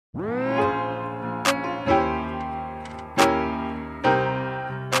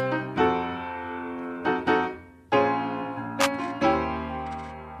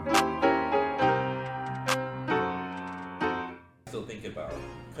Still think about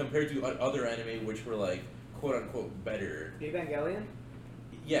compared to other anime which were like quote unquote better. Evangelion?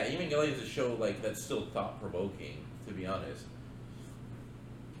 Yeah, Evangelion is a show like that's still thought provoking, to be honest.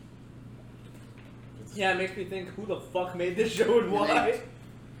 Yeah, it makes me think who the fuck made this show and why.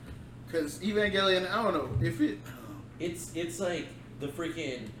 Because Evangelion, I don't know if it. It's like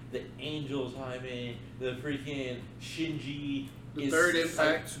the Angels Jaime, the freaking Shinji. The third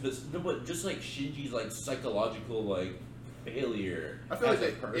impact. No, but just like Shinji's like psychological like failure. I feel like as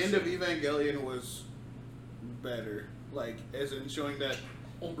a the person. end of Evangelion was better, like as in showing that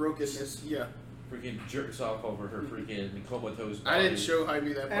brokenness. Yeah, Freaking jerks off over her freaking comatose body. I didn't show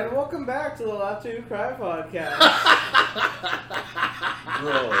Jaime that part. And welcome back to the Laugh to Cry podcast.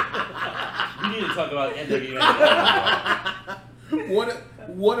 Bro, we need to talk about end of Evangelion.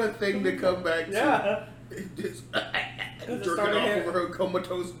 What a thing to come back to. Yeah. Just It jerking started off him- over her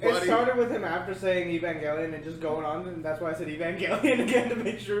comatose It body. started with him after saying Evangelion and just going on, and that's why I said Evangelion again to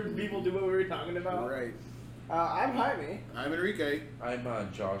make sure people do what we were talking about. Right. I'm Jaime. I'm Enrique. I'm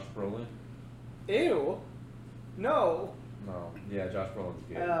Josh Brolin. Ew. No. No, yeah, Josh Brolin's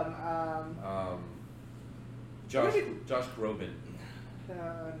good. What did- Josh Groban.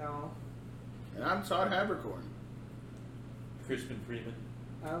 No. And I'm Todd Habercorn. Crispin Freeman.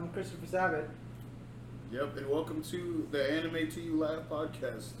 I'm Christopher Sabat. Yep, and welcome to the Anime to You Live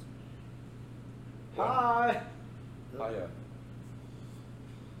podcast. Hi. Hiya.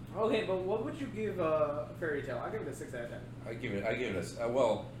 Okay, but what would you give Fairy Tail? I give it a 6 out of 10. I give it a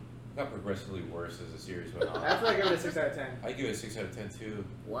well, got progressively worse as the series went on. That's why I give it a 6 out of 10. I give it a 6 out of 10 too.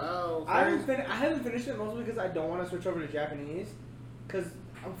 Wow. I haven't finished it mostly because I don't want to switch over to Japanese. Because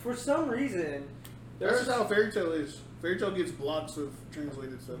for some reason, That's just how Fairy Tail is. Fairy Tail gets blocks of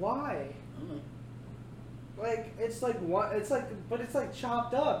translated stuff. Why? I don't know. Like it's like but it's like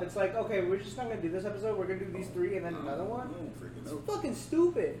chopped up. It's like, okay, we're just not gonna do this episode. We're gonna do these 3 and then another one. I don't freaking It's know. fucking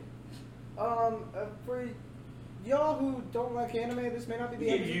stupid. For y'all who don't like anime, this may not be the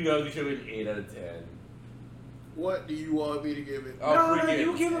Give anime. you guys we show it an 8 out of 10. What do you want me to give it? Oh, No, freaking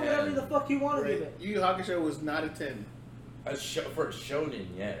you give it whatever 10. the fuck you want to give Right. it. Yu Yu Hakusho was not a 10. For a shonen,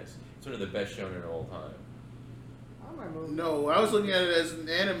 yes. It's one of the best shonen of all time. I might move. No, I was looking at it as an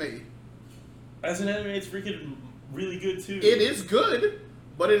anime. As an anime, it's freaking really good too. It is good,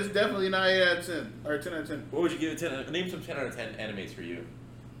 but it is definitely not 8 out of 10. Or 10 out of 10. What would you give it 10? Name some 10 out of 10 animes for you.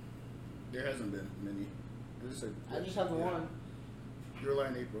 There hasn't been many. I just have the one. Your Lie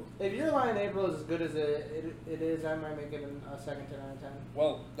in April. If Your Lie in April is as good as it is, I might make it a second 10 out of 10.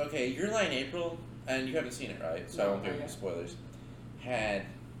 Well, okay, Your Lie in April, and you haven't seen it, right? So I No, won't give not you yet. spoilers. Had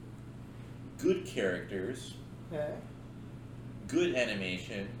good characters, Okay. good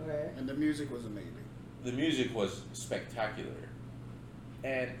animation. Okay. And the music was amazing. The music was spectacular,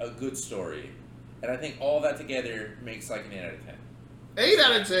 and a good story. And I think all that together makes like an 8 out of 10. 8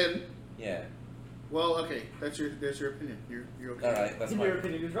 out of 10? Yeah. Well, okay. That's your opinion. You're okay. All right. That's Your my.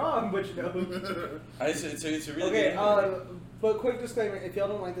 opinion is wrong, but you know. It's a really Okay, good anime. but quick disclaimer: if y'all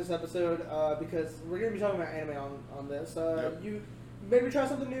don't like this episode, because we're gonna be talking about anime on this, Yep. you maybe try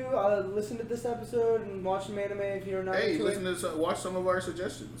something new. Listen to this episode and watch some anime if you're not Hey, into listen it. to watch some of our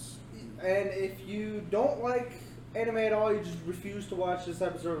suggestions. And if you don't like anime at all, you just refuse to watch this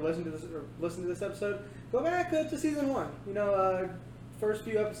episode or listen to this episode, go back to season 1. You know, first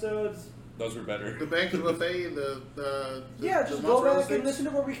few episodes. Those were better. The Bank of Buffet, the Yeah, the just go mozzarella back and sticks. listen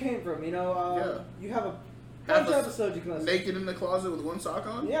to where we came from. You know, you have a Have bunch of a episodes you can listen. Naked in the closet with one sock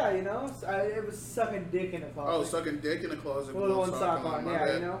on? Yeah, you know, it was sucking dick in the closet. Oh, sucking dick in the closet with one sock on. my Yeah,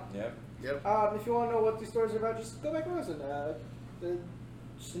 bad. you know. Yep. Yep. If you want to know what these stories are about, just go back and listen.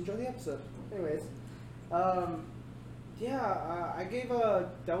 Just enjoy the episode. Anyways, I gave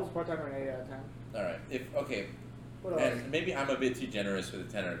Devil's Part-Timer an 8 out of 10. All right. What else? And maybe I'm a bit too generous with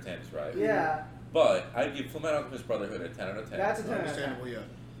the 10 out of 10s, right? Yeah, But I'd give Fullmetal Alchemist Brotherhood a 10 out of 10. that's a 10 out of 10. Understandable, yeah.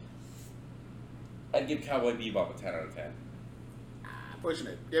 I'd give Cowboy Bebop a 10 out of 10. Pushing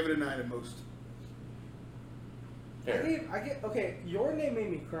it. Give it a 9 at most. Fair. Okay, Your Name made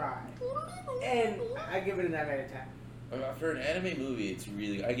me cry, and I give it a 9 out of 10. For an anime movie, it's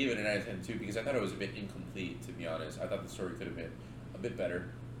really... I give it a 9 out of 10 too because I thought it was a bit incomplete, to be honest. I thought the story could have been a bit better.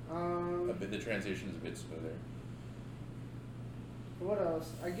 The transition's a bit smoother. What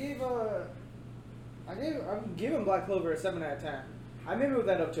else? I'm giving Black Clover a 7 out of 10. I may move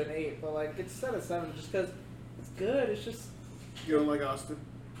that up to an 8, but like it's set at 7 just because it's good. It's just You don't like Austin?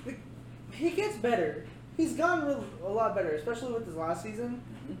 he gets better. He's gotten a lot better, especially with his last season.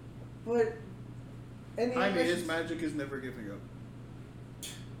 But his magic is never giving up.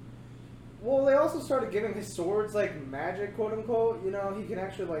 Well, they also started giving his swords like magic, quote unquote. You know, he can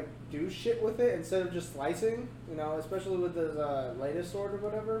actually like do shit with it instead of just slicing. You know, especially with his latest sword or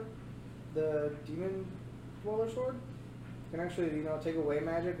whatever, the Demon Dweller sword. Can actually take away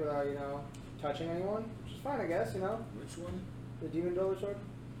magic without touching anyone, which is fine, I guess. Which one? The Demon Dweller sword.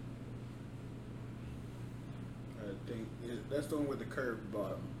 I think that's the one with the curved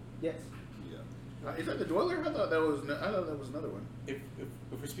bottom. Yes. Yeah. Is that the Dweller? I thought that was another one. If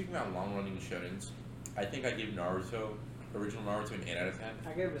we're speaking about long running shonens, I think I give Naruto, original Naruto, an 8 out of 10.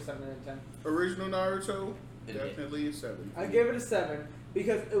 I gave it a 7 out of 10. Original Naruto, definitely a 7. I gave it a 7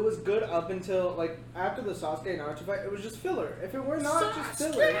 because it was good up until after the Sasuke and Naruto fight. It was just filler. If it were not just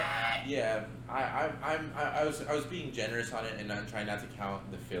filler. Yeah, I was being generous on it and not trying not to count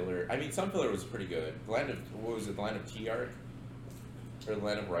the filler. I mean, some filler was pretty good. The land of Tea arc, or the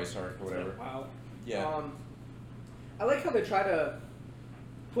Land of Rice arc, or whatever. Wow. Yeah. I like how they try to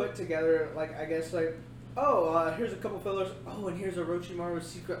put together, here's a couple fillers. Oh, and here's Orochimaru's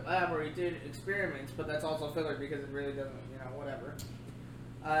secret lab where he did experiments, but that's also filler because it really doesn't, whatever.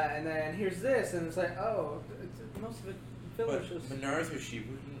 And then here's this, and it's like, most of it filler. But Naruto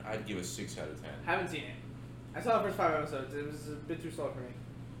Shippuden, I'd give a 6 out of 10. Haven't seen it. I saw the first 5 episodes. It was a bit too slow for me.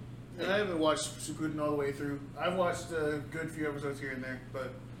 And I haven't watched Shippuden all the way through. I've watched a good few episodes here and there,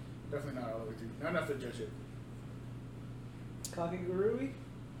 but definitely not all the way through. Not enough to judge it. Kakegurui?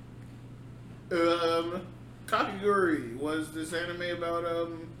 Kakegurui was this anime about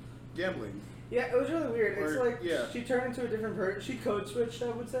gambling. Yeah, it was really weird. She turned into a different person. She code switched, I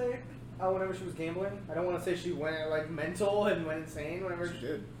would say, whenever she was gambling. I don't want to say she went mental and went insane whenever she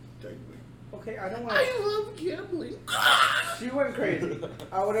did, technically. Okay, I don't want. I love gambling. She went crazy.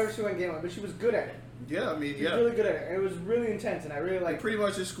 Whenever she went gambling, but she was good at it. Yeah, I mean, she was really good at it, and it was really intense, and I really liked. Pretty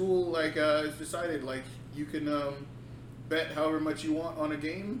much, the school decided you can bet however much you want on a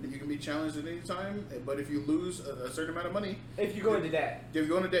game, and you can be challenged at any time. But if you lose a certain amount of money, if you go into debt,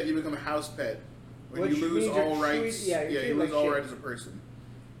 you become a house pet. When you lose all rights, you lose all rights as a person.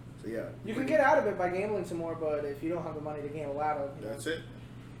 So yeah, you can get out of it by gambling some more, but if you don't have the money to gamble out of, that's it.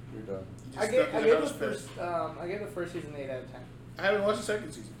 You're done. I gave the first season 8 out of 10. I haven't watched the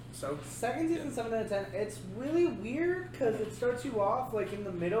second season, so second season 7 out of 10. It's really weird because it starts you off in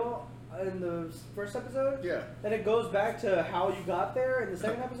the middle in the first episode. Yeah. Then it goes back to how you got there in the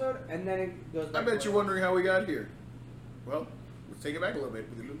second episode, and then it goes back. I bet you're wondering how we got here. Well, let's take it back a little bit.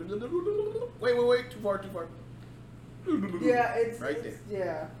 Wait, too far. Yeah, it's right there.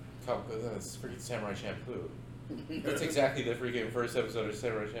 Yeah. That's freaking Samurai Champloo. That's exactly the freaking first episode of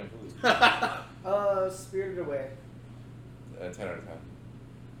Samurai Champloo. Spirited Away. 10 out of 10.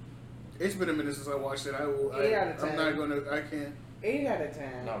 It's been a minute since I watched it. 8 out of 10. I'm not gonna. I can't. 8 out of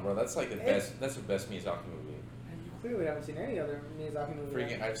 10. No, bro, that's the best. That's the best Miyazaki movie. And you clearly haven't seen any other Miyazaki movie.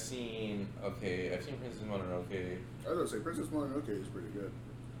 Freaking, I've seen Princess Mononoke. I was gonna say Princess Mononoke is pretty good.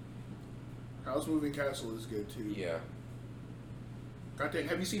 House Moving Castle is good too. Yeah. God dang,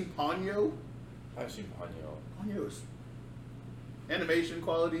 have you seen Ponyo? I've seen Ponyo. Ponyo's animation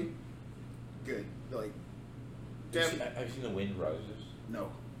quality, good. Have you seen The Wind Rises?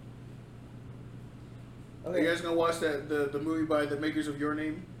 No. Okay. Are you guys gonna watch the movie by the makers of Your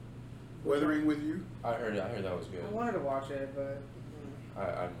Name, Weathering with You? I heard that was good. I wanted to watch it, but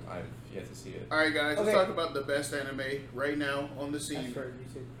I've yet to see it. All right, guys, let's talk about the best anime right now on the scene.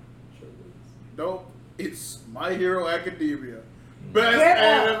 Nope, it's My Hero Academia. Best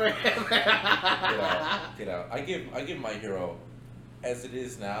anime. Get out. I give My Hero, as it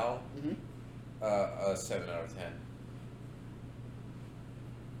is now, a 7 out of 10.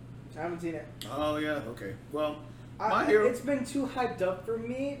 I haven't seen it. Oh yeah, okay. Well, My Hero. It's been too hyped up for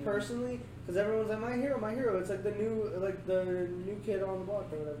me personally, because everyone's like My Hero. It's like the new kid on the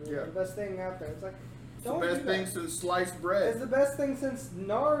block or whatever. Yeah. The best thing out there. It's like. It's the best thing since sliced bread. It's the best thing since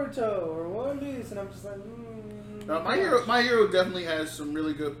Naruto or One Piece, and I'm just like. My Hero definitely has some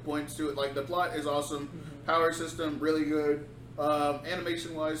really good points to it. Like the plot is awesome, power system really good,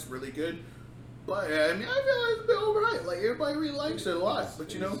 animation wise really good. But I mean, I feel like it's been alright. Like everybody really likes it a lot.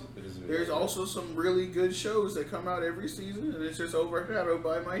 But there's also some really good shows that come out every season, and it's just overshadowed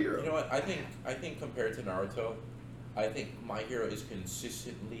by My Hero. You know what? I think compared to Naruto, I think My Hero is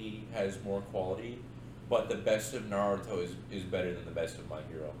consistently has more quality, but the best of Naruto is better than the best of My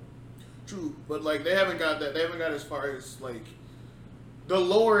Hero. True, but they haven't got that. They haven't got as far as the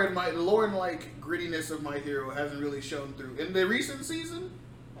lore and grittiness of My Hero hasn't really shown through. In the recent season,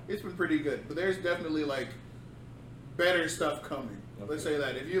 it's been pretty good, but there's definitely better stuff coming. Okay. Let's say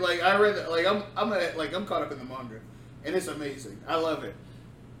that. If you I read that, I'm caught up in the manga, and it's amazing. I love it.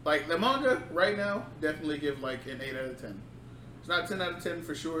 Like the manga right now, definitely give like an 8 out of 10. It's not 10 out of 10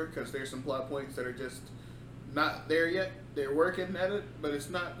 for sure because there's some plot points that are just not there yet. They're working at it, but it's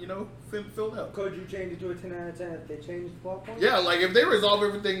not, filled out. Could you change it to a 10 out of 10 if they changed the plot point? Yeah, like if they resolve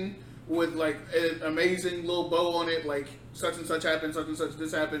everything with like an amazing little bow on it, like such and such happens, such and such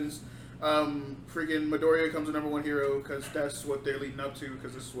this happens. Freaking Midoriya comes to #1 hero because that's what they're leading up to.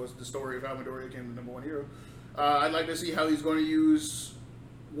 Because this was the story of how Midoriya came to #1 hero. I'd like to see how he's going to use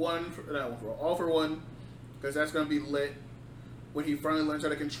all for one, because that's going to be lit when he finally learns how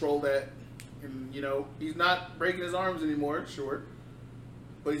to control that. And he's not breaking his arms anymore, sure,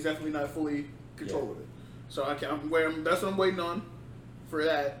 but he's definitely not fully control of it. So that's what I'm waiting on for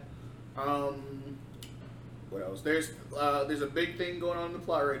that. What else? There's a big thing going on in the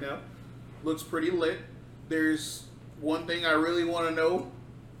plot right now. Looks pretty lit. There's one thing I really want to know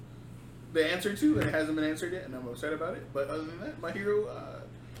the answer to, and it hasn't been answered yet, and I'm upset about it. But other than that, My Hero,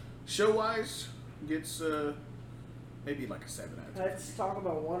 show-wise, gets maybe like a 7 out of 10. Let's talk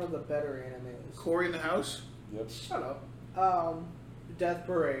about one of the better animes. Corey in the House. Yep. Shut up. Death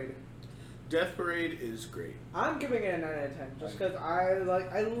Parade. Death Parade is great. I'm giving it a 9 out of 10 just because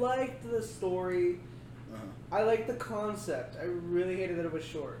I liked the story. Uh-huh. I liked the concept. I really hated that it was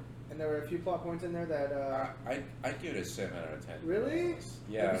short. And there were a few plot points in there that I'd give it a 7 out of 10. Really?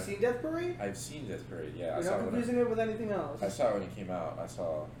 Yeah. Have you seen Death Parade? I've seen Death Parade. Yeah, You're not confusing it with anything else. I saw it when it came out. I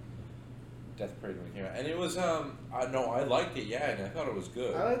saw Death Parade when it came out, and it was I liked it. Yeah, and I thought it was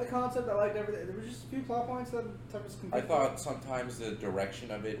good. I liked the concept. I liked everything. There were just a few plot points that was I thought sometimes the direction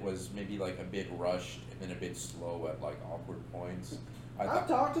of it was maybe like a bit rushed and then a bit slow at like awkward points. I've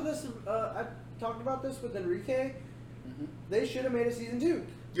talked about this with Enrique. Mm-hmm. They should have made a season 2.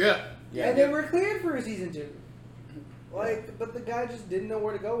 Yeah. And they were cleared for a season 2. But the guy just didn't know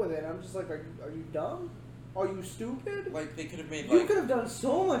where to go with it. I'm just like, are you dumb? Are you stupid? Like they could have made You could have done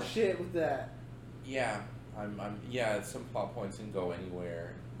so much shit with that. Yeah, some plot points didn't go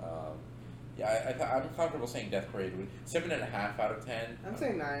anywhere. I'm comfortable saying Death Parade would 7.5 out of 10. I'm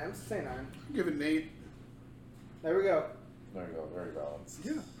saying 9. I'm saying 9. Give it an 8. There we go. There we go. Very balanced.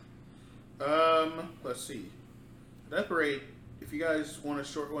 Yeah. Let's see. Death Parade. If you guys want a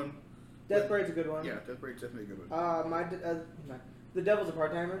short one. Death Parade's a good one. Yeah, Death Parade's definitely a good one. The Devil's a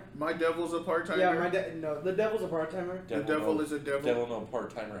part-timer. My Devil's a part-timer. Yeah, the Devil's a part-timer. The Devil is a devil. Devil no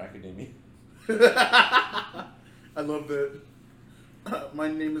part-timer academia. I love that. My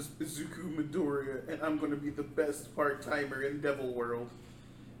name is Izuku Midoriya, and I'm going to be the best part-timer in Devil World.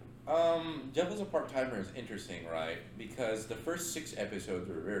 Devil's a part-timer is interesting, right? Because the first 6 episodes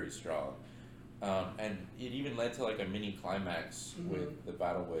were very strong. And it even led to like a mini climax with the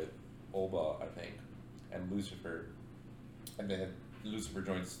battle with Olba, I think, and Lucifer. And then Lucifer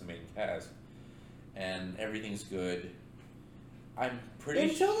joins the main cast. And everything's good. I'm pretty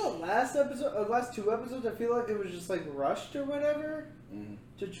Until the last episode, last 2 episodes, I feel like it was just like rushed or whatever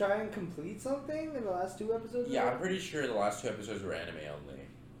to try and complete something in the last 2 episodes. Yeah, I'm pretty sure the last 2 episodes were anime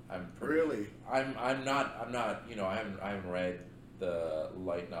only. Really? I'm not. I haven't read the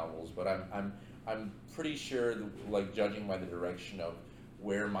light novels, but I'm pretty sure, like judging by the direction of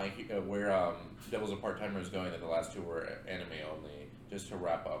where Devil's a Part-Timer is going, that the last 2 were anime only, just to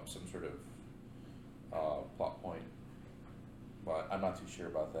wrap up some sort of plot point. But I'm not too sure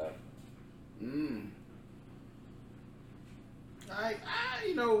about that.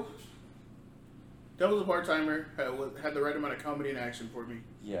 Devil's a Part-Timer had the right amount of comedy and action for me.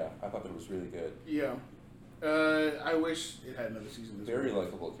 Yeah, I thought that was really good. Yeah. I wish it had another season. Very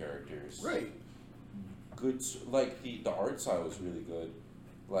likable characters. Right. Good, like the art style was really good.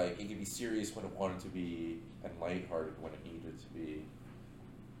 Like it could be serious when it wanted to be, and lighthearted when it needed to be.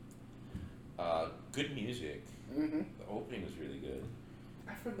 Good music. Mm-hmm. The opening was really good.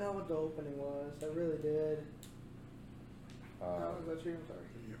 I forgot what the opening was. I really did. Was that you? I'm sorry.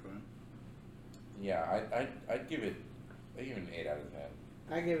 You're fine. Yeah, I'd give it an 8 out of 10.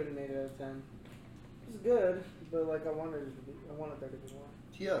 I gave it an 8 out of 10. It was good, but like I wanted there to be more.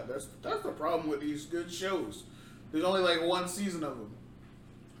 Yeah, that's the problem with these good shows. There's only like 1 season of them.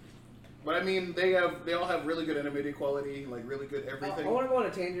 But I mean, they all have really good animated quality, like really good everything. I want to go on a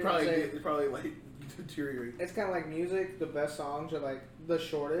tangent. Probably like deteriorate. It's kind of like music. The best songs are like the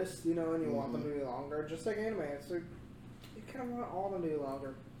shortest, and you want them to be longer. Just like anime, it's like you kind of want all of them to be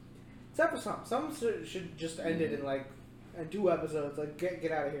longer. Except for some. Some should just end it in 2 episodes. Like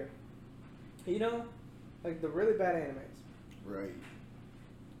get out of here. Like the really bad animes. Right.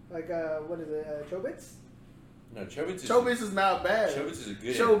 Like what is it? Chobits? No, Chobits is not bad. Chobits is a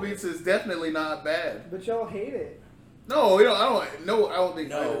good. Chobits is definitely not bad. But y'all hate it. No, I don't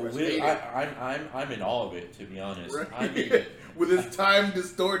think either of us hate it. I'm in all of it, to be honest. Right. with his time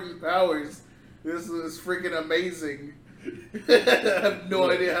distorting powers. This is freaking amazing. I have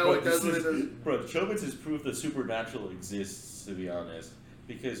no idea how it does what it does. Bro, Chobits is proof that supernatural exists, to be honest.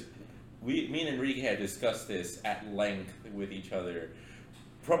 Because me and Enrique had discussed this at length with each other.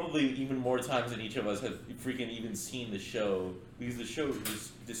 Probably even more times than each of us have freaking even seen the show. Because the show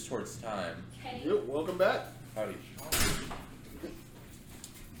just distorts time. Yep, welcome back. Howdy.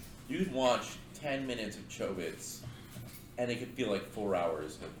 You'd watch 10 minutes of Chobits, and it could feel like 4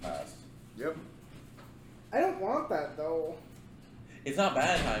 hours have passed. Yep. I don't want that though. It's not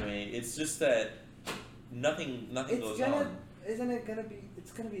bad, Jaime. It's just that nothing goes on. Isn't it gonna be?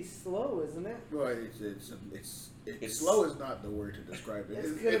 It's gonna be slow, isn't it? Right. It's slow is not the word to describe it.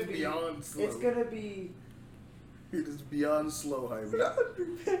 It's beyond slow. It's gonna be. It is beyond slow, Jaime.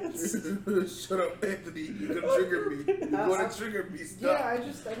 Underpants. Shut up, Anthony. You're gonna trigger me. You're gonna trigger me. Stop. Yeah,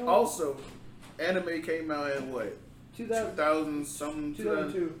 I don't. Also, anime came out in what? 2000 something.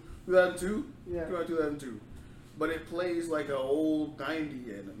 2002. 2002? Yeah. 2002. But it plays like an old 90s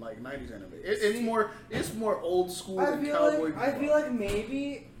anime. It's more old school than Cowboy Bebop. I feel like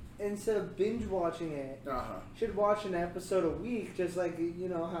maybe instead of binge watching it, should watch an episode a week, just like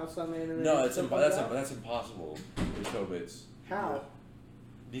how some anime. No, that's impossible with Chobits. How?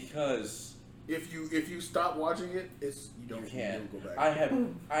 Because if you stop watching it, you can't go back. I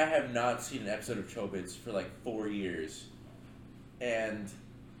have not seen an episode of Chobits for like 4 years, and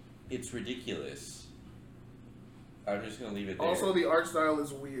it's ridiculous. I'm just gonna leave it there. Also, the art style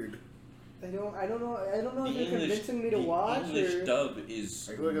is weird. I don't know if you're convincing me to watch. The English dub is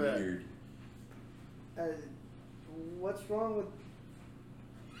look at weird. What's wrong with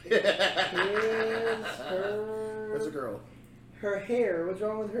her? That's a girl. Her hair. What's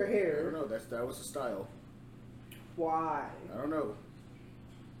wrong with her hair? I don't know. That was the style. Why? I don't know.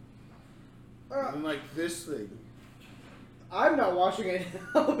 And like this thing. I'm not watching it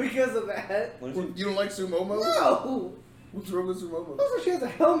now because of that. You don't like Sumomo? No! What's wrong with Sumomo? Also, she has a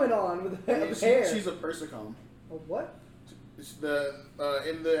helmet on with hair. She's a Persicom. A what? It's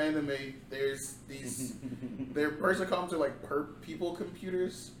in the anime, there's these... Their Persicoms are like people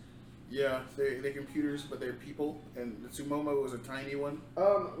computers. Yeah, they're computers, but they're people. And the Sumomo was a tiny one.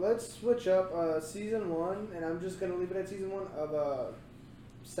 Let's switch up season 1, and I'm just gonna leave it at season 1 of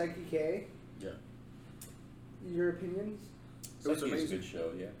Psyche K. Yeah. Your opinions? It was a good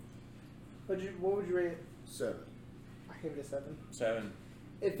show, yeah. What would you rate it? 7. I gave it a 7. 7.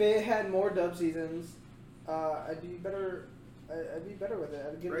 If it had more dub seasons, I'd be better. I'd be better with it.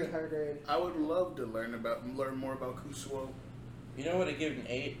 I'd give it a higher grade. I would love to learn more about Kusuo. You know what? I give it an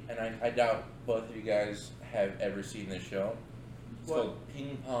 8, and I doubt both of you guys have ever seen this show. It's called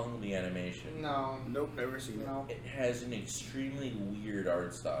Ping Pong the Animation. No. Nope, never seen it. It has an extremely weird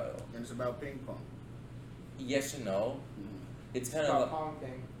art style. And it's about ping pong. Yes and no. Mm-hmm. It's kind about of pong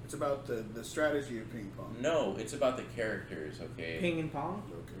thing. It's about the strategy of ping pong. No, it's about the characters. Okay. Ping and pong.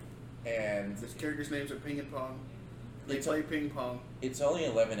 Okay. And the characters' names are Ping and Pong. They play ping pong. It's only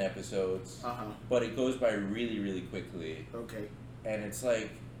 11 episodes. But it goes by really, really quickly. Okay. And it's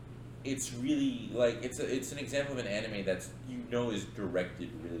like, it's really like it's an example of an anime that's is directed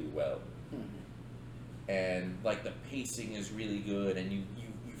really well. Mm-hmm. And like the pacing is really good, and you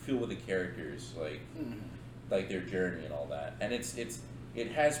feel with the characters like their journey and all that. And it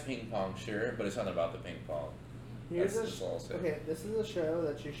has ping pong, sure, but it's not about the ping pong. This is a show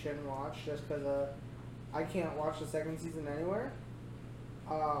that you shouldn't watch just because I can't watch the second season anywhere,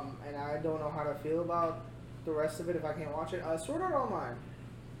 and I don't know how to feel about the rest of it if I can't watch it. Sword Art Online.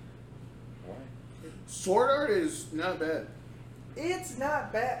 Why? Sword Art is not bad. It's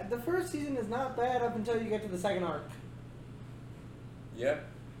not bad. The first season is not bad up until you get to the second arc. Yep.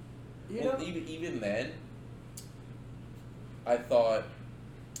 Even then, I thought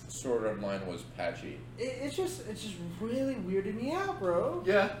Sword Art Online was patchy. It's just really weirded me out, bro.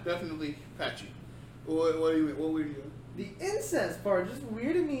 Yeah, definitely patchy. What do you mean? What were you? The incest part just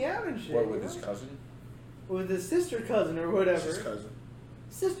weirded me out and shit. What, with his cousin? With his sister cousin or whatever. His cousin.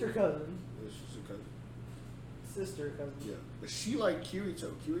 Sister cousin. She's a cousin. Sister cousin. Yeah, but she liked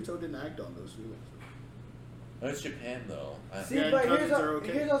Kirito. Kirito didn't act on those feelings. No, it's Japan though. See, but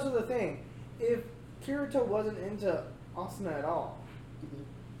here's also the thing: if Kirito wasn't into Asuna at all,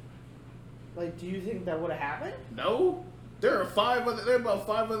 like, do you think that would have happened? No. There are about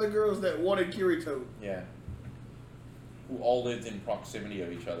 5 other girls that wanted Kirito. Yeah. Who all lived in proximity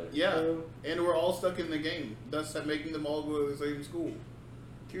of each other. Yeah, and we're all stuck in the game, thus making them all go to the same school.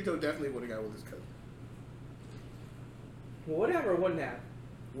 Kirito definitely would have got with his cousin. Whatever, wouldn't have.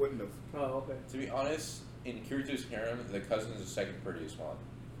 Wouldn't have. Oh, okay. To be honest, in Kirito's harem, the cousin is the second prettiest one.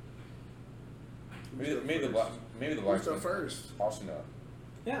 Maybe the first? black Who's the one first? Asuna.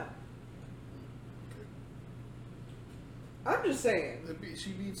 Yeah. I'm just saying.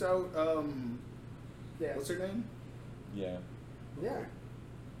 She beats out Yeah. what's her name? Yeah. Yeah.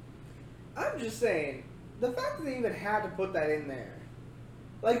 I'm just saying. The fact that they even had to put that in there.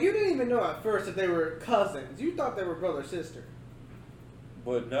 Like, you didn't even know at first that they were cousins. You thought they were brother-sister.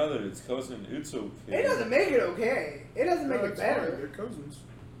 But now that it's cousin, it's okay. It doesn't make it okay. It doesn't make No, it it's better. fine. They're cousins.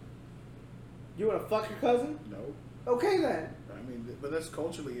 You want to fuck your cousin? No. Okay, then. I mean, but that's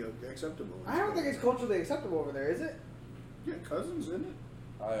culturally acceptable. I don't think it's culturally acceptable over there, is it? Yeah, cousins, isn't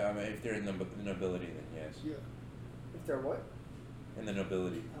it? I mean, if they're in the nobility, then yes. Yeah. If they're what? In the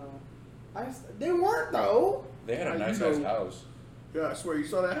nobility. They weren't, though. They had a You nice know- ass house. Yeah, I swear, you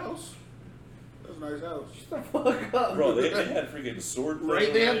saw that house? That's a nice house. Shut the fuck up. Bro, they had freaking sword.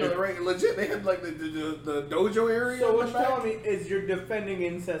 Right, they had legit. They had like the dojo area. So in what the you're back. telling me is you're defending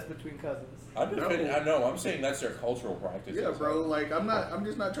incest between cousins. I'm defending. No. I know. I'm saying that's their cultural practice. Yeah, bro. Like I'm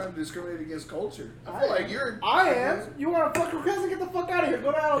just not trying to discriminate against culture. I I feel am. like you're. I am. You want to fuck your cousin? Get the fuck out of here.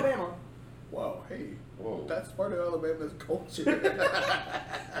 Go to Alabama. Wow. Hey. Whoa. That's part of Alabama's culture.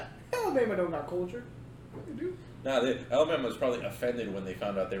 Alabama don't got culture. They do. Nah, Alabama was probably offended when they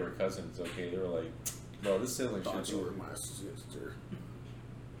found out they were cousins. Okay, they were like, "Bro, this sibling Thought shit's you were over." my sister.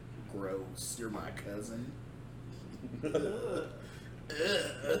 Gross. You're my cousin.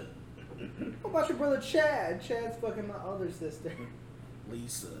 What about your brother Chad? Chad's fucking my other sister.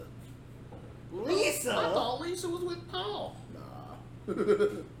 Lisa. Lisa? I thought Lisa was with Paul.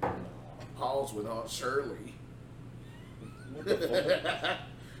 Nah. Paul's with Aunt Shirley. What the fuck?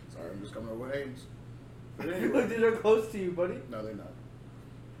 Sorry, I'm just coming up with names. But Look, anyway. they're close to you, buddy. No, they're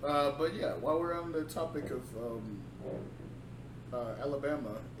not. But yeah, while we're on the topic of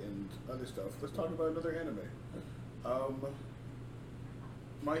Alabama and other stuff, let's talk about another anime.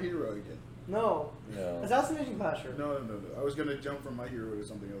 My Hero again. No. No. Assassination Classroom. No. I was gonna jump from My Hero to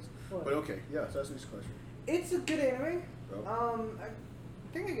something else. What? But okay, yeah, Assassin's Classroom. It's a good anime. Oh. I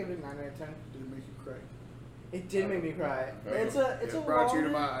think I give it a 9 out of 10. Did it make you cry? It did make me cry. Okay. It's a It brought you to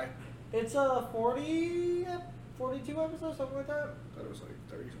longer- my eye. It's a 42 episodes, something like that. I thought it was like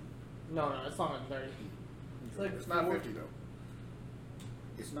 30 something. No, it's longer than 30. It's like It's not 40. 50 though.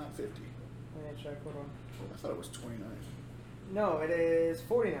 It's not 50. Let me check, hold on. I thought it was 29. No, it is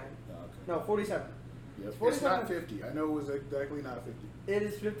 49. Oh, okay. No, 47. Yep. It's 47. not 50. I know it was exactly not 50. It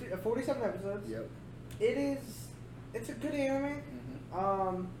is 47 episodes. Yep. It's a good anime.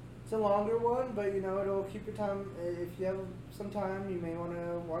 Mm-hmm. It's a longer one, but you know, it'll keep your time. If you have some time, you may want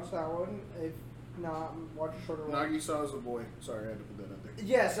to watch that one. If not, watch a shorter one. Nagisa is a boy. Sorry, I had to put that out there.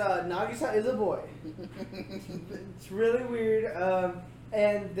 Yes, Nagisa is a boy. It's really weird.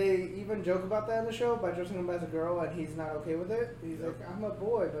 And they even joke about that in the show by dressing him as a girl, and he's not okay with it. He's Yep. like, I'm a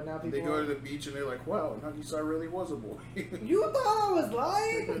boy, but now people. They go to the beach and they're like, wow, Nagisa really was a boy. You thought I was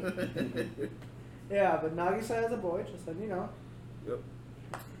lying? Yeah, but Nagisa is a boy, just so you know. Yep.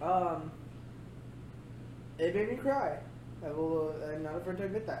 It made me cry. I'm not afraid to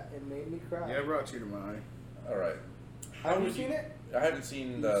admit that. It made me cry. Yeah, it brought you to my eye. All right. Have you would seen it? I haven't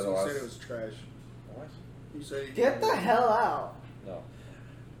seen You the last. said it was trash. What? You said you Get the hell out. No.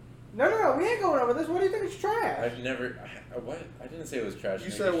 No, we ain't going over this. What do you think is trash? I've never. What? I didn't say it was trash.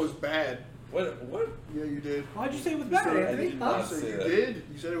 You said it was bad. What? What? Yeah, you did. Why'd you say it was You bad, said it- Anthony? did Huh? not You said say you that. did.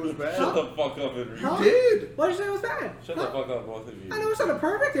 You said it was bad. Shut the fuck up and read. You Huh? did. Why'd you say it was bad? Shut Huh? the fuck up, both of you. I know it's not a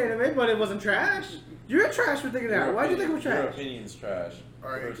perfect anime, but it wasn't trash. You're trash for thinking that. Why'd you think it was Your trash? opinion's trash. All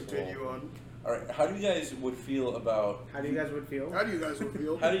right, first of continue on. All right. How do you guys would feel about? How do you guys would feel? How do you guys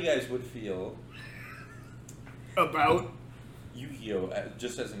feel How do you guys would feel about? Yu-Gi-Oh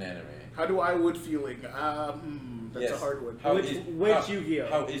just as an anime? How do I would feeling? That's Yes. a hard one. How Which- is- which how- Yu-Gi-Oh?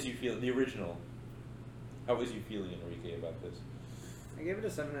 How is you feel the original? How is you feeling, Enrique, about this? I gave it a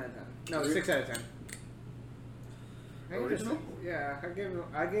 7 out of 10. No, Really? 6 out of 10. I gave it a Original? 6. Yeah,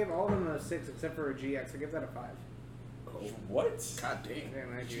 I gave all of them a 6 except for a GX. I give that a 5. Oh, what? God dang. I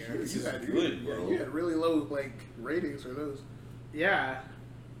didn't like You GX. is had, good, yeah, bro. you had really low ratings for those. Yeah.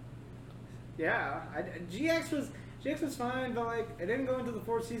 Yeah. GX was fine, but it didn't go into the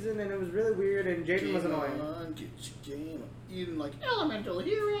 4th season, and it was really weird, and Jaden was annoying. On, get your game on. Even like Elemental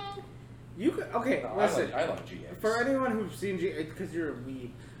Hero. You could No, listen. I like GX. For anyone who's seen GX, because you're a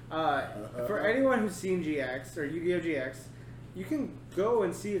weeb. For anyone who's seen GX or Yu-Gi-Oh GX, you can go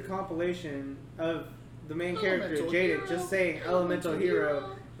and see a compilation of the main character Elemental Jaden Hero, just saying Elemental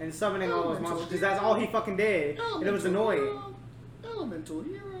Hero and summoning all those Elemental monsters because that's all he fucking did, and it was annoying. Elemental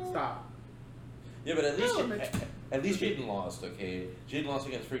Hero. Stop. Yeah, but at least Element. Jaden lost. Okay, Jaden lost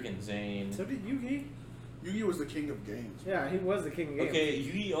against freaking Zane. So did Yugi. Yugi was the king of games. Yeah, he was the king of games. Okay,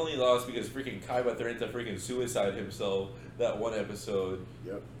 Yugi only lost because freaking Kaiba threatened to freaking suicide himself that one episode.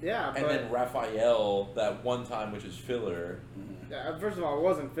 Yep. Yeah, And but then Raphael that one time, which is filler. yeah, first of all, it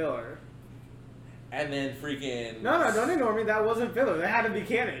wasn't filler. And then freaking... No, don't ignore me. That wasn't filler. That had to be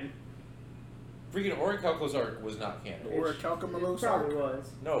canon. Freaking Orichalco's arc was not canon. Or a It Calcamelos probably arc. was.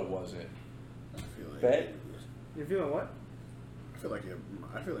 No, it wasn't. I feel like Bet? it was. You feeling what? I feel like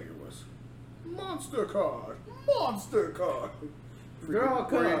it was. Monster card. Monster card. They're all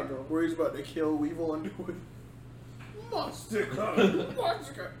cut Where- out, though. Where he's about to kill Weevil Underwood. Monster card.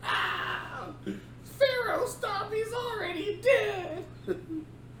 Monster card. Ah! Pharaoh, stop! He's already dead.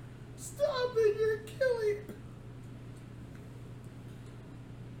 Stop it! You're killing.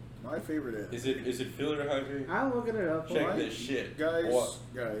 My favorite anime. Is it filler, Javi? I'm looking it up. Check What? this shit. Guys,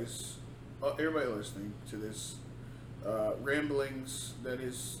 What? everybody listening to this ramblings that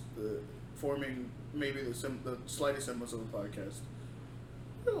is forming maybe the slightest semblance of a podcast.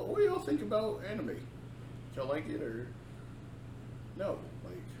 What do y'all think about anime? Y'all like it or no?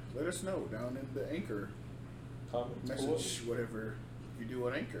 Like, let us know down in the Anchor Comments message, whatever you do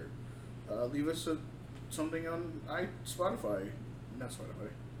on Anchor. Leave us something on Spotify. Not Spotify.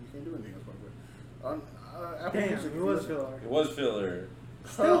 You can't do anything on Spotify. On Apple Damn, Music. it was filler. It was filler.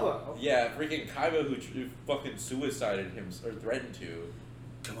 Still though. Yeah, freaking Kaiba who fucking suicided him or threatened to.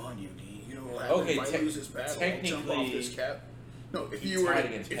 Come on, Yugi. You know what happens Okay, if I lose this battle? I'll jump off this cap. No, if he you were tied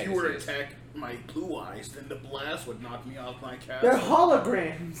against if you were to Pegasus. attack my blue eyes, then the blast would knock me off my cap. They're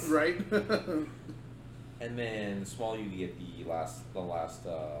holograms. Right? And then Small Yugi get the last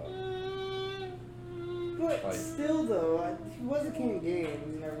But Like- still though, he was the king of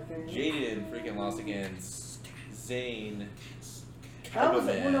games and everything. Jaden freaking lost against Zane. That was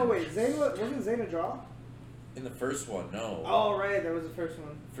Kaiba well, no Man. wait. Zane wasn't Zane a draw? In the first one, no. Oh right, that was the first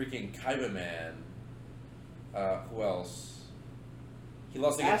one. Freaking Kaiba Man. Who else? He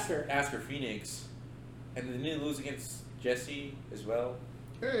lost against Asker Phoenix. And then didn't he lose against Jesse as well?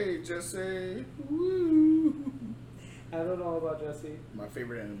 Hey, Jesse. Woo. I don't know about Jesse. My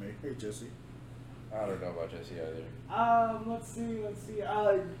favorite anime. Hey, Jesse. I don't know about Jesse either. Let's see.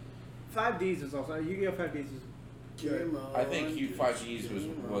 5Ds was also Yu-Gi-Oh! 5Ds was good. I think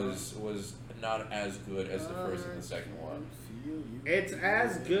Q5Ds was not as good as the first and the second one. It's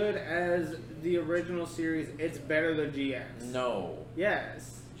as good as the original series. It's better than GX. No.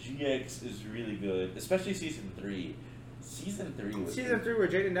 Yes. GX is really good, especially season 3. Season 3 was Season 3 where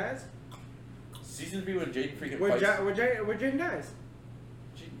Jaden dies? Season 3 when Jaden freaking Where fights. where Jaden dies?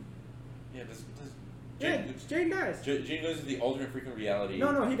 Yeah, does Yeah, Jaden Jaden dies. Jaden goes to the alternate freaking reality.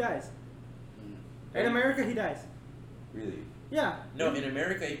 No, he dies. In America, he dies. Really? Yeah. No, in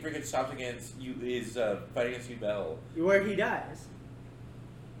America he freaking stops against you. Is fighting against Bell. Where he dies.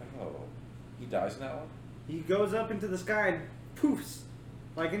 Oh, he dies in that one. He goes up into the sky and poofs,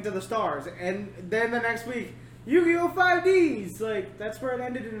 like into the stars, and then the next week, Yu-Gi-Oh! 5Ds! Like, that's where it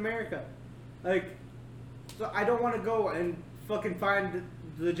ended in America. Like, so I don't want to go and fucking find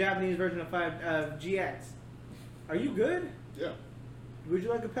the Japanese version of GX. Are you good? Yeah, Would you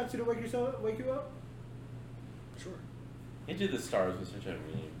like a Pepsi to wake you up? sure. Into the Stars was such a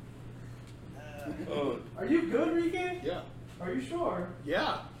meme. Oh, Are you good, Rike? Yeah. Are you sure?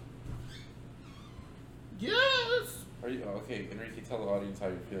 Yeah. Yes. are you okay? Enrique, tell the audience how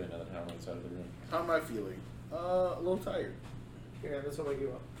you're feeling now that I'm outside of the room. How am I feeling? A little tired. Yeah, this will wake you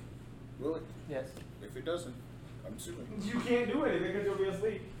up. Will it? Yes. If it doesn't, I'm suing. You can't do anything because you'll be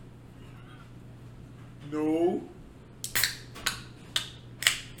asleep. No.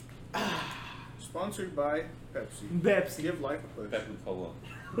 Sponsored by Pepsi. Pepsi. Give life a push. Pepe Cola.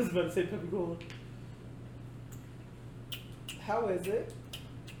 I was about to say Pepsi Cola. How is it?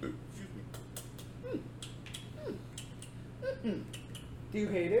 Excuse me. Do you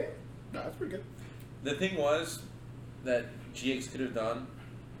hate it? Nah, that's pretty good. The thing was that GX could have done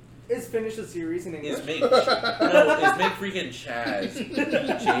Is finish the series in English? is make freaking Chaz beat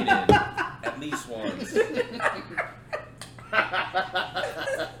Jaden at least once.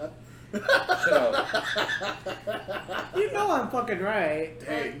 Shut up. You know I'm fucking right.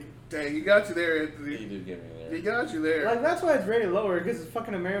 Dang, you got you there, You Anthony. do get me there. You got you there. Like that's why it's rated lower because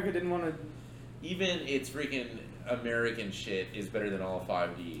fucking America didn't want to. Even its freaking American shit is better than all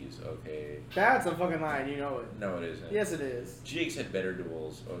 5Ds, okay? That's a fucking lie. You know it. No, it isn't. Yes, it is. GX had better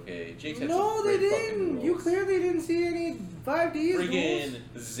duels, okay? GX had No, some they great fucking didn't. duels. You clearly didn't see any 5Ds. Friggin'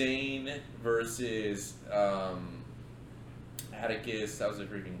 Zane versus Atticus, that was a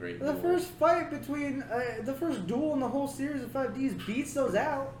freaking great The duel. first fight between the first duel in the whole series of 5Ds beats those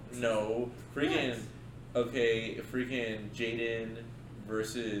out. No, freaking Yes. okay, freaking Jaden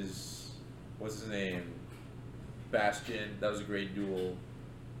versus what's his name? Bastion. That was a great duel.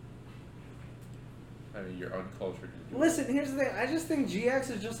 I mean, you're uncultured. To do Listen, here's the thing. I just think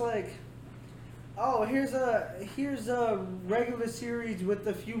GX is just like, oh, here's a regular series with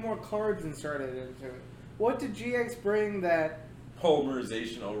a few more cards inserted into it. What did GX bring that?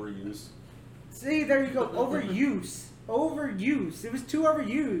 Polymerization overuse. See, there you go. Overuse. Overuse. It was too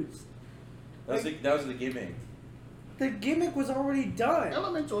overused. That was the gimmick. The gimmick was already done.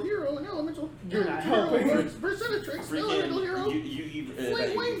 Elemental hero and elemental You're not hero helping. versus Versatrix. Elemental hero.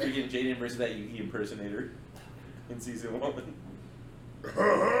 Freaking Jaden versus that Yugi impersonator in season 1.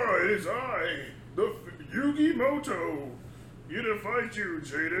 It is I, the Yugi Moto. Here to fight you,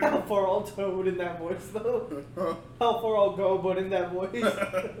 Jaden. How far I'll toad in that voice, though. How far I'll go, but in that voice.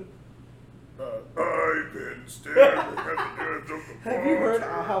 I've been staring at the edge of the Have you heard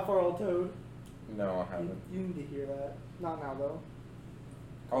How Far I'll Toad? No, I haven't. You need to hear that. Not now, though.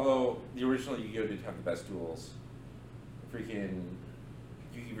 Although the original Yu-Gi-Oh did have the best duels. Freaking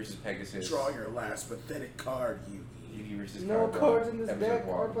Yugi versus Pegasus. Draw your last pathetic card, Yugi. Yugi versus No Kaiba, cards in this episode deck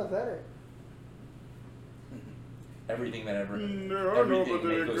are 1. pathetic. Everything that ever. There are no Everything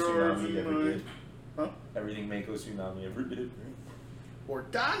pathetic Mako cards Tsunami in ever my... did. Huh? Everything Mako Tsunami ever did. Or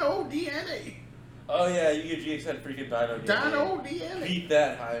Dino DNA. Oh yeah, Yu-Gi-Oh GX had freaking Dino DNA. Dino DNA. Beat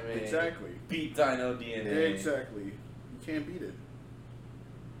that, Jaime. Exactly. Beat Dino DNA. Exactly. You can't beat it.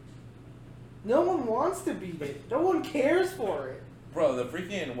 No one wants to beat it. No one cares for it. Bro, the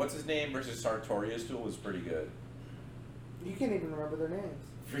freaking what's his name versus Sartorius duel was pretty good. You can't even remember their names.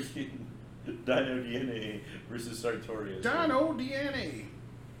 Freaking Dino DNA versus Sartorius. Dino DNA.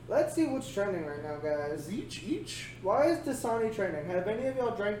 Let's see what's trending right now, guys. Each. Why is Dasani trending? Have any of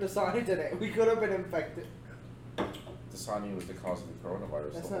y'all drank Dasani today? We could have been infected. Dasani was the cause of the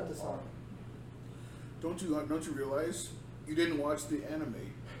coronavirus. That's the not whole Dasani. time. Don't you realize you didn't watch the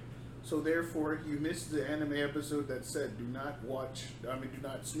anime? So therefore, you missed the anime episode that said, "Do not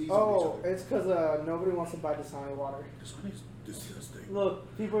sneeze on Oh, each other." it's because nobody wants to buy Dasani water. Dasani's disgusting.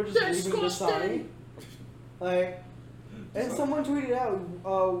 Look, people are just leaving Dasani. Like, and someone tweeted out,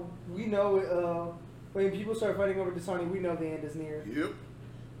 we know, when people start fighting over Dasani, we know the end is near. Yep.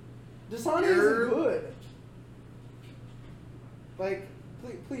 Dasani isn't good. Like,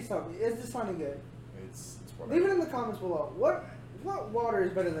 please tell me, is Dasani good? It's whatever. Leave it in the comments below. What water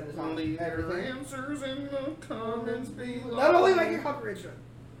is better than Dasani? Leave your Everything. answers in the comments below. Not only like your copyright.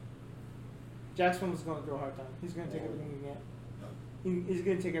 Jackson was going through a hard time. He's going to take everything he can get. He's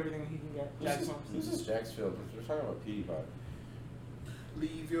going to take everything he can get. Jackson. This is Jacksfield. We're talking about PewDiePie.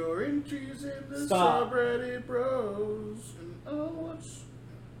 Leave your entries in the Stop. subreddit, bros. And I'll watch.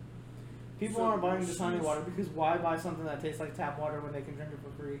 People aren't buying Dasani water because why buy something that tastes like tap water when they can drink it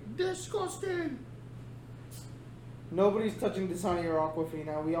for free? Disgusting. Nobody's touching Dasani or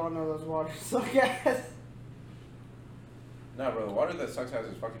Aquafina. We all know those waters suck ass. No, bro, the water that sucks ass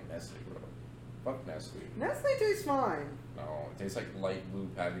is fucking Nestle, bro. Fuck Nestle. Nestle tastes fine. No, it tastes like light blue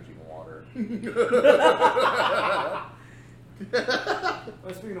packaging water.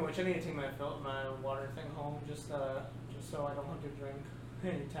 Well, speaking of which, I need to take my water thing home just so I don't have to drink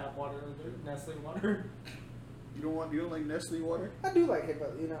any tap water or the Nestle water. You don't like Nestle water? I do like it,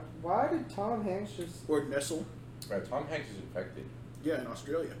 but why did Tom Hanks just? Or Nestle? Right, Tom Hanks is infected. Yeah, in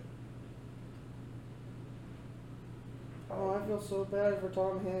Australia. Oh, I feel so bad for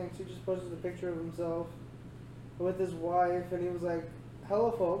Tom Hanks. He just posted a picture of himself with his wife, and he was like,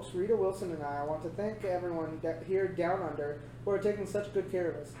 "Hello, folks. Rita Wilson and I want to thank everyone here down under who are taking such good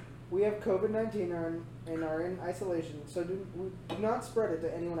care of us. We have COVID-19 and are in isolation, so do not spread it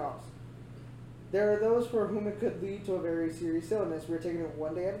to anyone else. There are those for whom it could lead to a very serious illness. We're taking it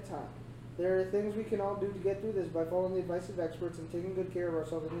one day at a time. There are things we can all do to get through this by following the advice of experts and taking good care of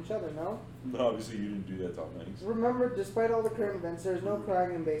ourselves and each other, no? No, obviously you didn't do that, Tom Hanks. Remember, despite all the current events, there is no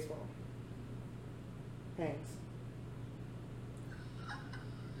crying in baseball. Hanks."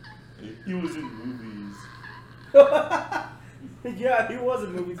 He was in movies. Yeah, he was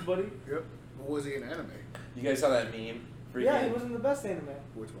in movies, buddy. Yep. Or was he in anime? You guys saw that meme? Freaking, Yeah, he was in the best anime.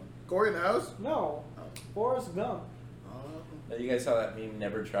 Which one? Corey in the House? No, Oh. Forrest Gump. You guys saw that meme,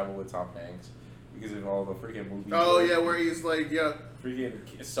 Never Travel with Tom Hanks? Because of all the freaking movies. Oh, yeah, where he's like, yeah. Freaking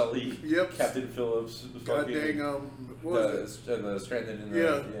Sully, Yep. Captain Phillips, God fucking, dang, what was it? the Stranded in the...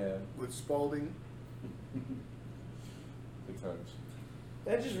 Yeah. With Spalding. Good times.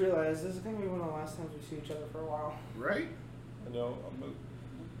 I just realized this is going to be one of the last times we see each other for a while. Right? I know,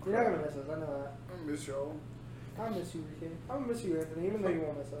 You're not going to miss us, I know that. I miss y'all. I miss you, Ricky. I miss you, Anthony, even though you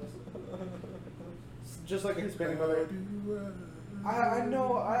won't miss us. It's just like a Hispanic brother. I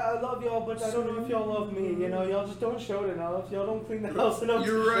know, I love y'all, but I don't know if y'all love me, Y'all just don't show it enough. Y'all don't clean the house enough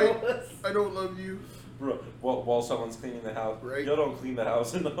You're to right. show us. I don't love you. Bro, while someone's cleaning the house. Right. Y'all don't clean the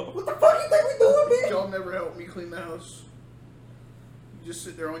house enough. What the fuck you think we doing, bitch? Y'all never help me clean the house. You just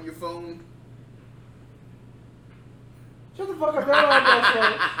sit there on your phone. Shut the fuck up, they're on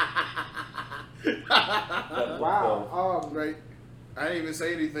that. Wow. Right. I didn't even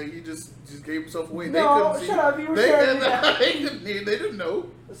say anything. He just gave himself away. No, They couldn't see. shut up, you were They sharing that. didn't know.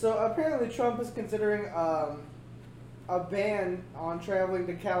 So apparently Trump is considering a ban on traveling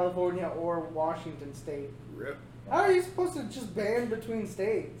to California or Washington State. Rip. How are you supposed to just ban between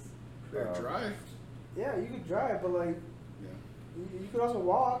states? Drive. Yeah, you could drive, but like, Yeah. you could also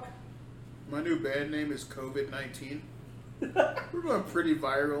walk. My new band name is COVID-19. We're going pretty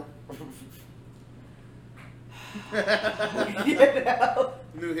viral. Get out.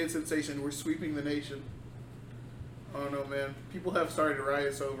 New hit sensation. We're sweeping the nation. Oh no, man. People have started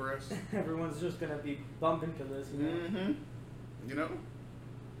riots over us. Everyone's just gonna be bumping to this. You know? Mm-hmm. You know?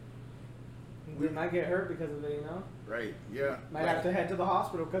 We might get hurt because of it. You know, Right. Yeah. might have to head to the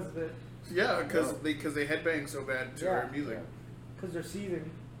hospital because of it. Yeah, because they headbang so bad to our music. Because they're seething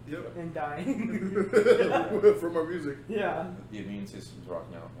Yep. and dying. From our music. Yeah. The immune system's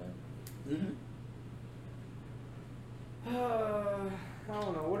rocking out, man. Mm-hmm. I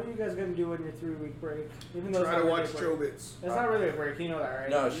don't know. What are you guys gonna do on your 3-week break? Even though Try it's to not watch really a break. Chobits. It's not really a break. You know that, right?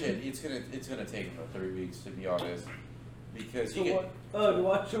 No shit, it's gonna take about 3 weeks to be honest, because So you get. what? Oh, to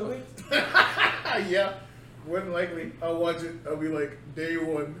watch Chobits? Yeah. More than likely, I'll watch it. I'll be like day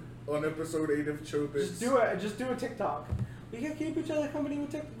 1 on episode 8 of Chobits. Just do a TikTok. We can keep each other company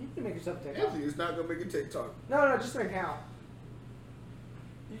with TikTok. You can make yourself a TikTok. Anthony is not gonna make a TikTok. No, just an account.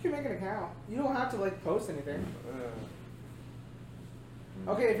 You can make an account. You don't have to like post anything.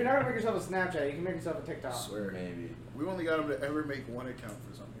 Okay, if you're not gonna make yourself a Snapchat, you can make yourself a TikTok. I swear. Maybe. We only got him to ever make 1 account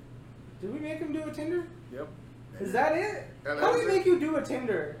for something. Did we make him do a Tinder? Yep. Is that it? Yeah, that How was did we it. make you do a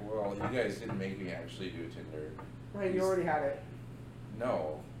Tinder? Well, you guys didn't make me actually do Tinder. Right, you already had it.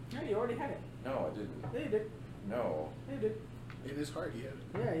 No. Yeah, you already had it. No, I didn't. Yeah, you did. No. Yeah, you did. In his heart, he had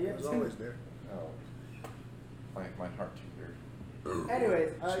it. Yeah, It was always there. No. My heart Tinder.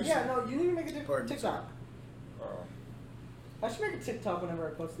 Anyways, yeah, no, you need to make a Pardon me, TikTok. Oh. I should make a TikTok whenever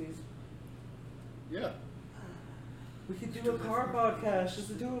I post these. Yeah. We could do a car podcast, just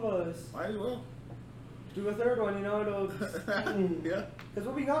the 2 of us. Might as well. Do a 3rd one, you know, it'll... Yeah. Because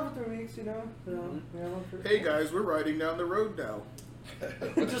we'll be gone for 3 weeks, you know? So, yeah, one for... Hey guys, we're riding down the road now.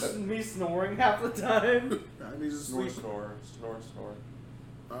 Just me snoring half the time. I need to Snore, sleep. snore.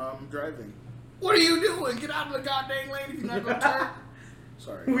 Driving. What are you doing? Get out of the goddamn lane if you're not gonna turn.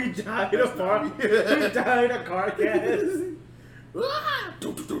 Sorry. We died That's of not me. we died of car gas. Ah!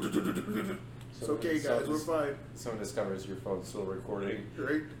 It's okay, guys. We're fine. Someone discovers your phone's still recording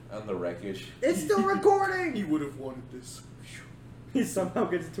Right? on the wreckage. It's still recording. He would have wanted this. He somehow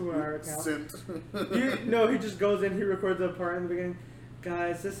gets to our account. Sent. He just goes in. He records a part in the beginning.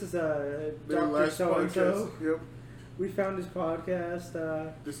 Guys, this is Their Dr. last So and So. podcast. Yep. We found his podcast.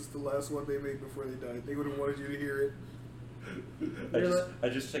 This is the last one they made before they died. They would have wanted you to hear it. I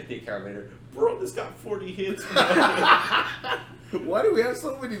just checked the account later. Bro, this got 40 hits. Why do we have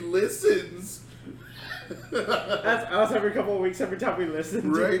so many listens? That's us every couple of weeks. Every time we listen. to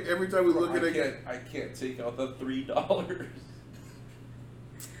Right? Every time we look at it, I can't take out the $3.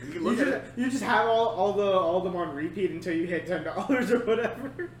 you can look at it. You just have all them on repeat until you hit $10 or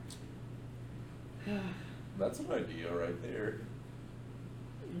whatever. That's an idea right there.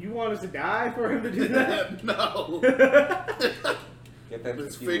 You want us to die for him to do that? No. Get that.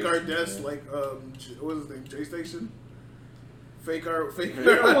 It's 50 fake our listeners, deaths man. like what was his name? J Station. Fake our.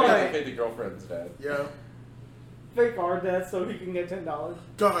 Why? Pay the girlfriend's dad. Yeah. Fake our death so he can get $10.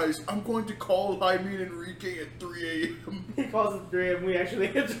 Guys, I'm going to call Jaime and Enrique at 3 a.m. He calls us 3 and we actually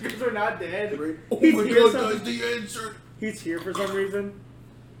answer because we're not dead. Right? Oh He's my here god, some- guys, they answered. He's here for some reason.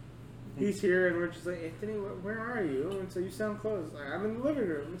 He's here and we're just like, Anthony, where are you? And so you sound close. Like, I'm in the living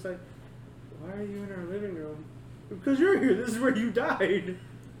room. It's like, why are you in our living room? Because you're here. This is where you died.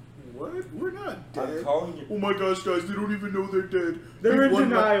 What? We're not dead. I'm calling you. Oh my gosh, guys, they don't even know they're dead. They're in one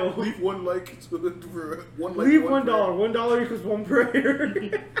denial. Leave 1 like for 1 like. Leave one $1. $1 equals 1 prayer.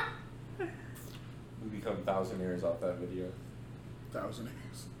 We become thousandaires off that video. 1,000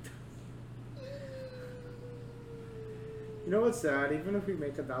 eggs. You know what's sad? Even if we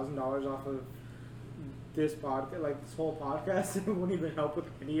make $1,000 off of this podcast, like this whole podcast, it won't even help with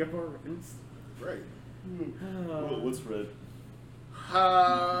any of our rents. Right. What's red?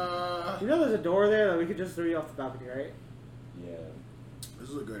 You know there's a door there that we could just throw you off the balcony, right? Yeah. This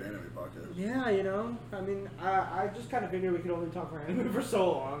is a good anime podcast. Yeah, you know. I mean, I just kind of figured we could only talk about anime for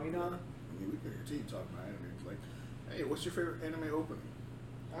so long, you know. I mean, we could continue talking about anime. Like, hey, what's your favorite anime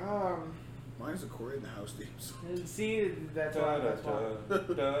opening? Mine's the Corey in the House themes. See, that's why. That's why.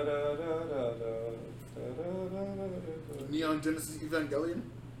 Neon Genesis Evangelion.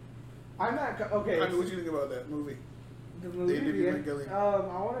 I'm not okay. I mean, what do you think about that movie? The movie. End of Evangelion.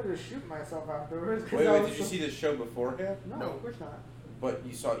 I wanted to shoot myself afterwards. Wait, did you see the show beforehand? No, No. of course not. But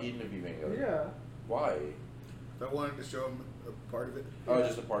you saw Eden of Evangelion. Yeah. Why? I wanted to show him a part of it. Oh,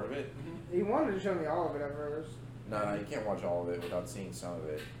 just a part of it? He wanted to show me all of it at first. No, you can't watch all of it without seeing some of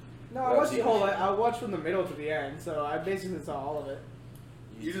it. No, I watched the whole. I watched from the middle to the end, so I basically saw all of it.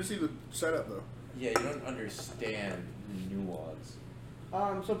 You didn't see the setup though. Yeah, you don't understand the nuance.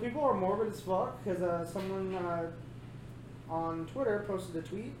 So people are morbid as fuck because someone on Twitter posted a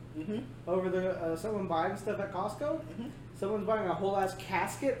tweet over the someone buying stuff at Costco. Someone's buying a whole ass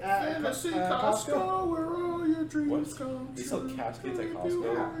casket at Fantasy Costco. where all your dreams What? come They sell true. caskets at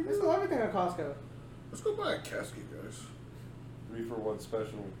Costco? Yeah, they sell everything at Costco. Let's go buy a casket, guys. 3-for-1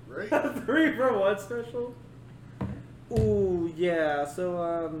 special. Right? 3-for-1 special. Ooh, yeah.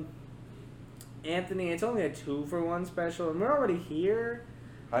 So, Anthony, it's only a 2-for-1 special, and we're already here.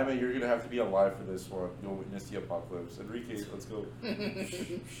 Jaime, you're gonna have to be alive for this one. You'll witness the apocalypse. Enrique, let's go.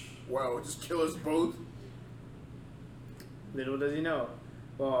 Wow, just kill us both. Little does he know.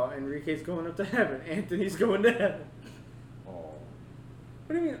 Well, Enrique's going up to heaven. Anthony's going to heaven. Oh.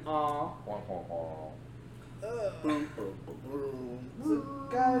 What do you mean, aw? Boom, boom, boom, boom. So,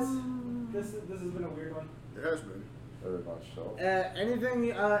 guys, this has been a weird one. It has been. Very much so.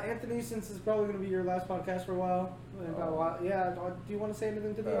 Anything, Anthony, since it's probably going to be your last podcast for a while? Yeah, do you want to say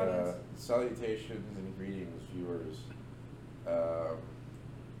anything to the audience? Salutations and greetings, viewers.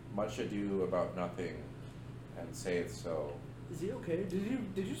 Much ado about nothing, and say it so. Is he okay?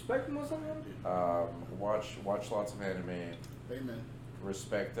 Did you spec him or something? Watch lots of anime. Amen.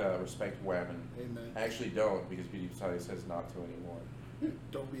 Respect women. Amen. Actually, don't, because Beauty Society says not to anymore.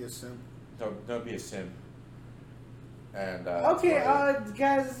 Don't be a simp. Don't be a simp. And Okay, fuck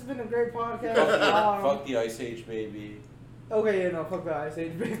guys, this has been a great podcast. fuck the Ice Age, baby. Okay, yeah, no, fuck the Ice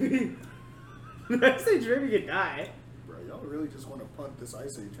Age baby. The Ice Age baby could die. Bro, y'all really just want to punt this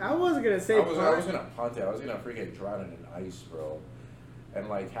Ice Age. I wasn't gonna say. I was gonna punt it. I was gonna freaking drown it in ice, bro, and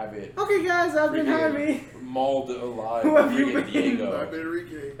like have it. Okay, guys, I've been Jaime. Mauled alive. Who have you freaking been? Diego. I've been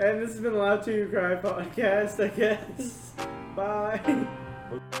Enrique. And this has been Loud to You Cry podcast, I guess.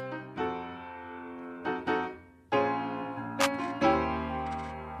 Bye.